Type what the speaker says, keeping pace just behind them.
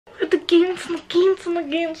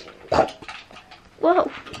against.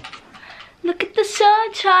 Whoa. Look at the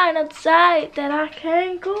sunshine outside that I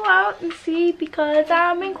can't go out and see because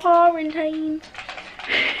I'm in quarantine.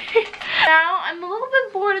 Now, I'm a little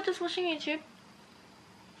bit bored of just watching YouTube.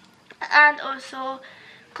 And also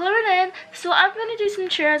coloring in. So I'm going to do some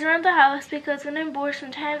chores around the house because when I'm bored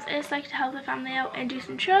sometimes I just like to help the family out and do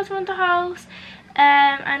some chores around the house.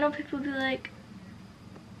 I know people do like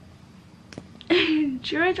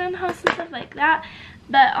chores around the house and stuff like that.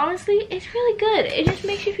 But honestly, it's really good. It just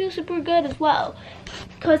makes you feel super good as well.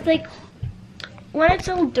 Because like, when it's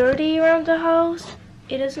all dirty around the house,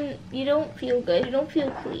 you don't feel good. You don't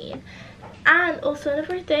feel clean. And also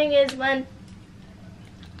another thing is when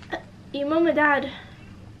your mom and dad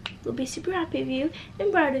will be super happy with you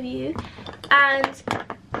and proud of you. And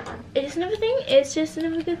it's another thing, it's just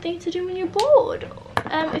another good thing to do when you're bored.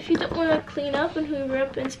 If you don't want to clean up and hoover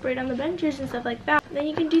up and spray down the benches and stuff like that, then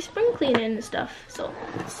you can do spring cleaning and stuff. So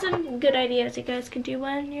some good ideas you guys can do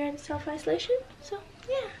when you're in self-isolation. So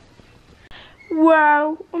yeah.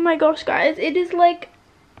 Wow, oh my gosh guys, it is like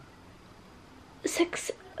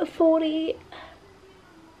 6:40.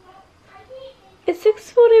 It's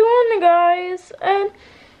 6:41 guys, and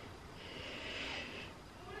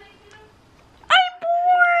I'm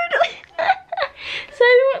bored. So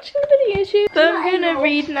I've been watching a bit of YouTube, but I'm gonna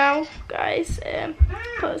read now guys,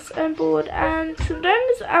 because I'm bored. And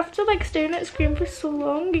sometimes after like staring at a screen for so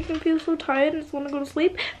long, you can feel so tired and just want to go to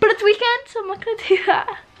sleep, but it's weekend so I'm not gonna do that.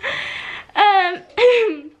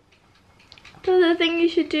 So the thing you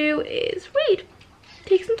should do is read.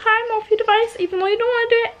 Take some time off your device, even though you don't want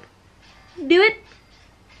to do it. Do it.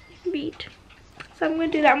 Read. So I'm gonna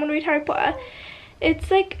do that. I'm gonna read Harry Potter. It's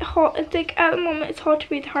like hot. It's like at the moment it's hard to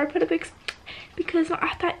read the Harry Potter books because not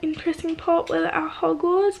at that interesting part where the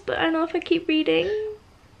Hogwarts. But I know if I keep reading,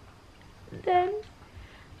 then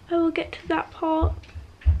I will get to that part.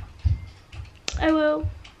 I'll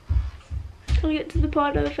get to the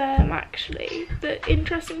part of actually the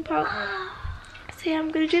interesting part. So yeah,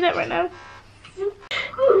 I'm gonna do that right now.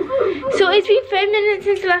 So it's been 5 minutes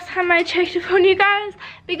since the last time I checked up on you guys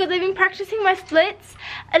because I've been practicing my splits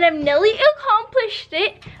and I've nearly accomplished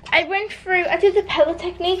it. I did the pillar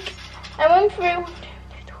technique. I went through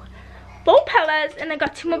 4 pillars and I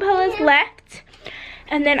got 2 more pillars left,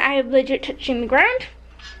 and then I am legit touching the ground.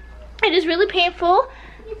 It is really painful,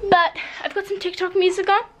 but I've got some TikTok music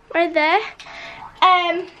on right there.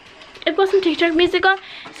 I've got some TikTok music on,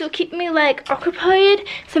 so it'll keep me like occupied,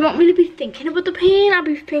 so I won't really be thinking about the pain. I'll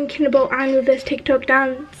be thinking about I know this TikTok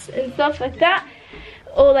dance and stuff like that,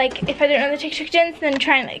 or like if I don't know the TikTok dance, then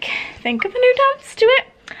try and like think of a new dance to it,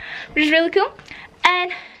 which is really cool.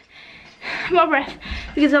 And I'm out of breath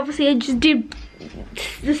because obviously I just do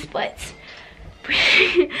the splits.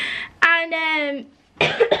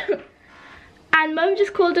 And mum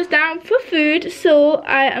just called us down for food, so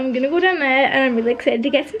I am gonna go down there and I'm really excited to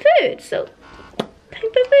get some food. So time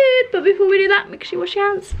for food, but before we do that, make sure you wash your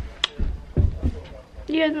hands.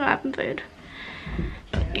 You guys are not having food.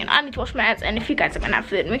 You know, I need to wash my hands, and if you guys are gonna have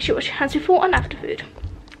food, make sure you wash your hands before and after food.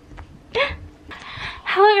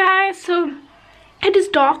 Hello guys, so it is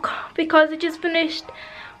dark because I just finished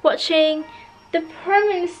watching the Prime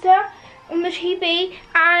Minister on the TV,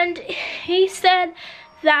 and he said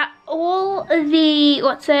that all the,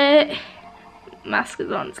 mask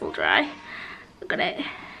is on, it's all dry, look at it.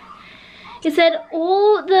 He said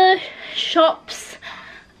all the shops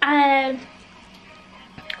and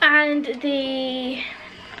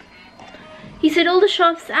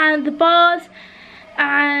the bars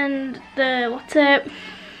and the,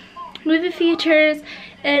 movie theaters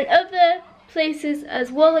and other places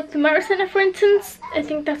as well, like the Motor Centre for instance. I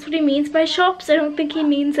think that's what he means by shops. I don't think he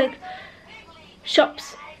means like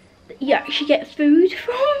shops that you actually get food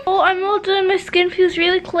from. Oh, I'm all done. My skin feels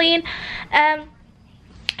really clean. I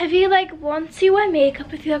feel like once you wear makeup,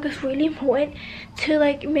 I feel like it's really important to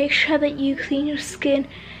like make sure that you clean your skin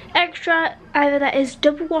extra. Either that is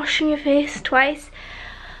double washing your face twice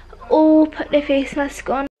or putting a face mask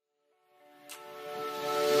on.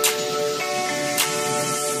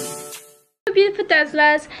 Beautiful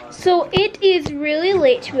dazzlers, so it is really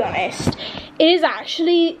late, to be honest. It is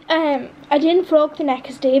actually I didn't vlog the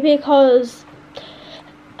next day because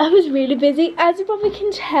I was really busy. As you probably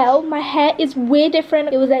can tell, my hair is way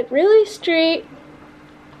different. It was like really straight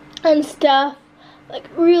and stuff, like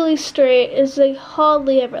really straight. It's like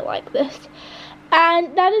hardly ever like this,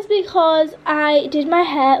 and that is because I did my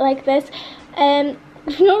hair like this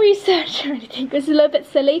with no research or anything. It's a little bit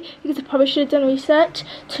silly because I probably should have done research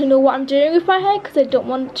to know what I'm doing with my hair, because I don't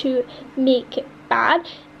want to make it bad,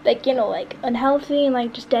 like, you know, like unhealthy and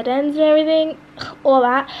like just dead ends and everything, all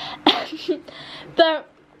that. But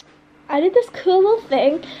I did this cool little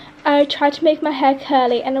thing. I tried to make my hair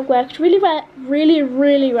curly and it worked really well,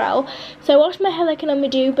 really well. So I washed my hair like I normally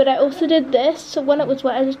do, but I also did this. So when it was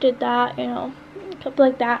wet, I just did that, you know,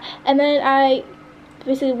 like that. And then I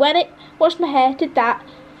basically wet it, washed my hair, did that,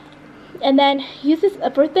 and then use this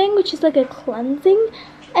upper thing, which is like a cleansing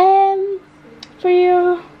for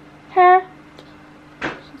your hair.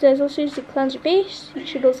 There's also used to cleanse your face. You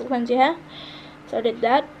should also cleanse your hair. So I did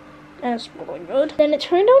that, and it's really good. Then it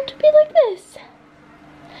turned out to be like this.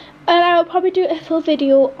 And I'll probably do a full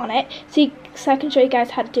video on it so I can show you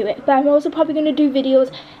guys how to do it. But I'm also probably going to do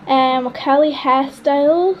videos curly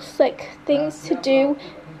hairstyles, like things to do.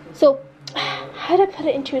 So how do I put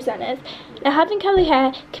it into a sentence? Now, having curly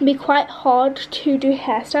hair can be quite hard to do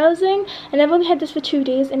hairstyles in, and I've only had this for 2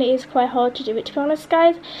 days and it is quite hard to do it, to be honest,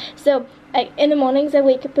 guys. So like in the mornings I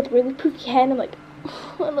wake up with really poofy hair and I'm like,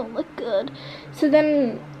 oh, I don't look good. So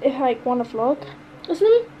then if I want to vlog or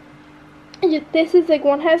something, this is like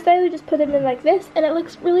one hairstyle. You just put it in like this and it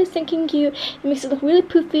looks really stinking cute. It makes it look really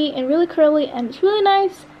poofy and really curly and it's really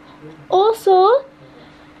nice. Also,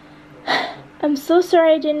 I'm so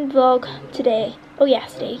sorry I didn't vlog today. Oh,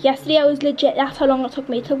 yesterday I was legit, that's how long it took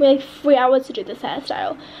me. It took me like 3 hours to do this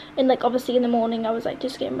hairstyle. And like obviously in the morning I was like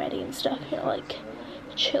just getting ready and stuff, you know, like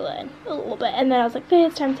chilling a little bit. And then I was like, okay,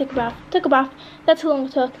 it's time to take a bath. Took a bath, that's how long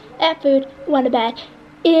it took. Ate food, went to bed.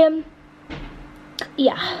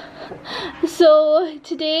 Yeah. So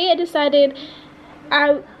today I decided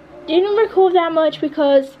I didn't record that much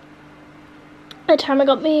because the time it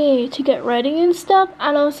got me to get ready and stuff,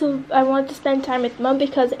 and also I wanted to spend time with mum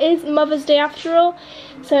because it is Mother's Day after all,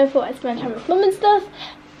 so I thought I'd spend time with mum and stuff.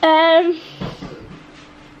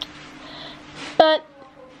 But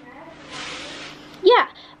yeah,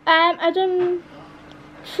 I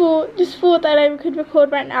just thought that I could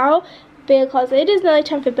record right now because it is nearly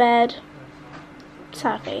time for bed.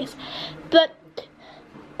 Sad face. But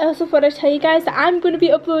I also thought I'd tell you guys that I'm going to be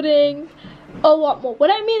uploading a lot more. When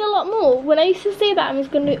I mean a lot more, when I used to say that I was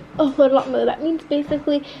going to upload a lot more, that means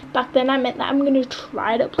basically back then I meant that I'm going to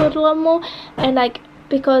try to upload a lot more. And like,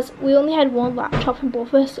 because we only had one laptop and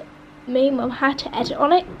both of us, me and mum had to edit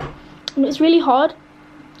on it, and it was really hard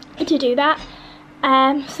to do that.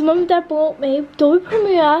 So mum and dad bought me Adobe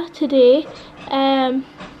Premiere today. Mum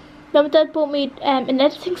and dad bought me an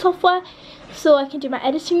editing software so I can do my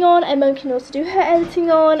editing on, and mum can also do her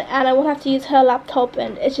editing on, and I won't have to use her laptop,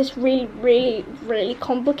 and it's just really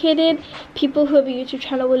complicated. People who have a YouTube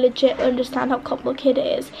channel will legit understand how complicated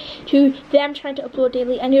it is to them trying to upload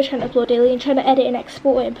daily and you're trying to upload daily and trying to edit and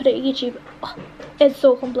export it and put it on YouTube. Oh, it's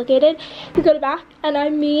so complicated. We got it back, and I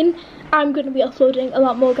mean I'm going to be uploading a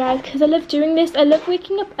lot more, guys, because I love doing this. I love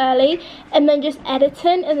waking up early and then just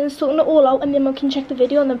editing and then sorting it all out, and then mum can check the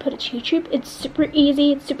video and then put it to YouTube. It's super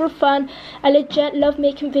easy, it's super fun. I legit love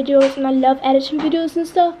making videos and I love editing videos and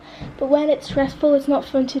stuff, but when it's stressful it's not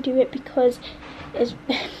fun to do it because it's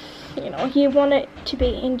you know, you want it to be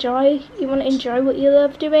you want to enjoy what you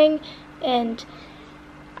love doing, and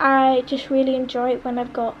I just really enjoy it when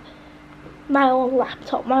I've got my own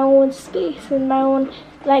laptop, my own space, and my own,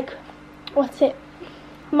 like,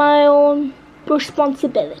 my own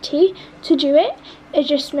responsibility to do it. It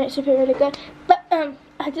just makes it feel really good. But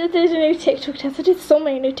I did a new TikTok dance. I did so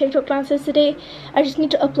many new TikTok dances today. I just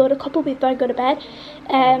need to upload a couple before I go to bed,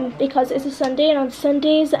 because it's a Sunday, and on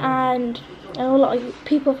Sundays, and I know a lot of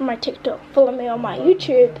people from my TikTok follow me on my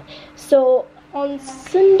YouTube, so on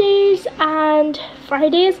Sundays and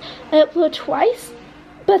Fridays I upload twice,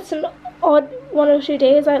 but some odd 1 or 2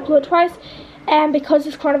 days I upload twice, and because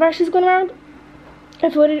this coronavirus is going around, I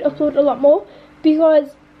thought I'd upload a lot more,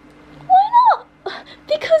 because why not?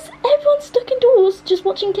 Because everyone's stuck indoors just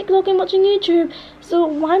watching TikTok and watching YouTube, so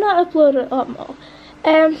why not upload a lot more?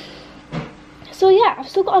 So yeah, I've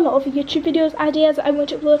still got a lot of YouTube videos ideas I want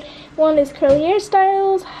to upload. One is curly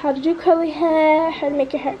hairstyles, how to do curly hair, how to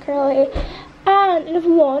make your hair curly, and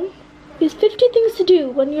another one is 50 things to do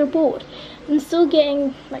when you're bored. I'm still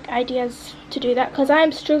getting like ideas to do that because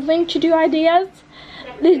I'm struggling to do ideas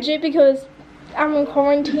legit because I'm in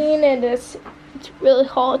quarantine and it's really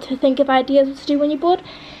hard to think of ideas what to do when you're bored.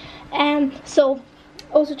 So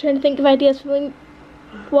also trying to think of ideas for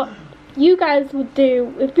what you guys would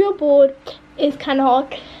do if you're bored is kind of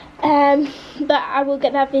hard. But I will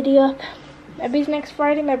get that video up maybe next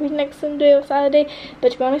Friday, maybe next Sunday or Saturday,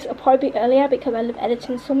 but to be honest, it'll probably be earlier because I love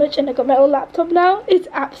editing so much and I got my own laptop now. It's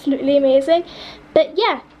absolutely amazing. But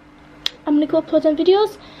yeah, I'm gonna go upload some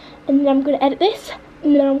videos, and then I'm gonna edit this,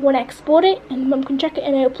 and then I'm gonna export it, and mum can check it,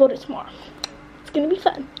 and I'll upload it tomorrow. It's gonna be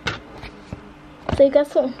fun. See you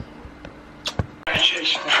guys soon.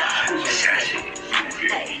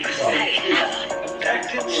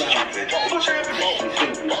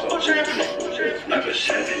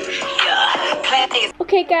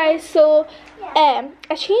 Okay guys, so I'm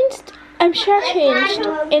sure I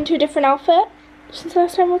changed into a different outfit since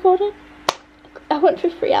last time I recorded. I went for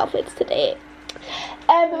 3 outfits today.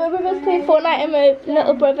 But my brother's playing Fortnite and my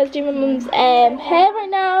little brother's doing my mum's hair right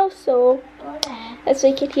now, so that's why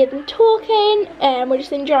you can hear them talking. We're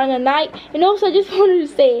just enjoying the night. And also I just wanted to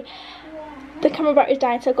say the camera battery's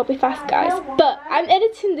dying, so I've got to be fast guys. But I'm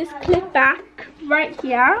editing this clip back right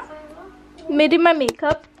here, made in my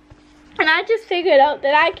makeup, and I just figured out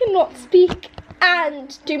that I cannot speak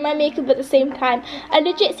and do my makeup at the same time. I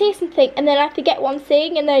legit say something and then I forget what I'm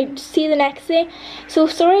saying and then I see the next thing. So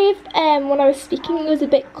sorry if when I was speaking it was a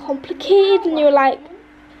bit complicated and you were like,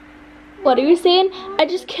 what are you saying? I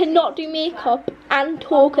just cannot do makeup and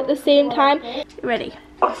talk at the same time. Ready?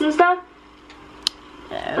 Some stuff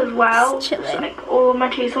as well. So like all my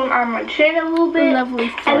teeth on and my chin a little bit.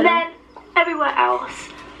 Lovely. And then everywhere else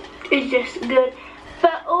is just good.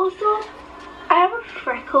 But also I have a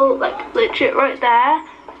freckle, like legit right there,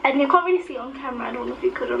 and you can't really see it on camera, I don't know if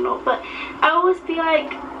you could or not, but I always feel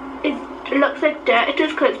like it looks like dirt, it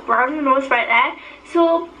does because it's brown and it's right there,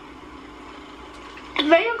 so I'm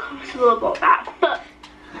very uncomfortable about that, but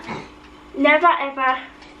never ever.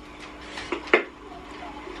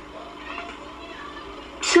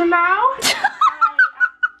 So now,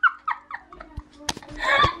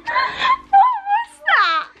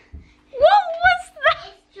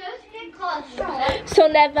 so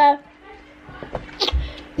never.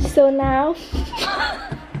 So now. So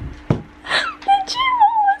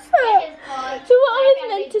what I was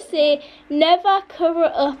meant to say, never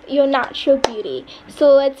cover up your natural beauty.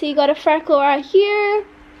 So let's say you got a freckle right here.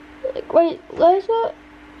 Like, wait, where is it?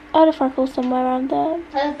 I had a freckle somewhere around there. You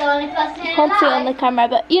can't see it on the camera,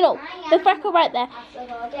 but you know, the freckle right there.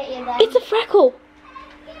 It's a freckle.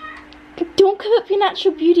 Don't cover up your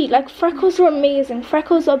natural beauty. Like, freckles are amazing.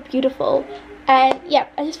 Freckles are beautiful. And yeah,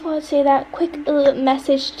 I just wanted to say that quick little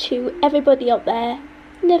message to everybody out there.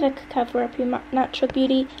 Never cover up your natural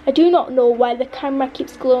beauty. I do not know why the camera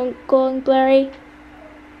keeps going blurry.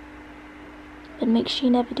 But make sure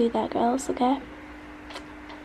you never do that, girls, okay?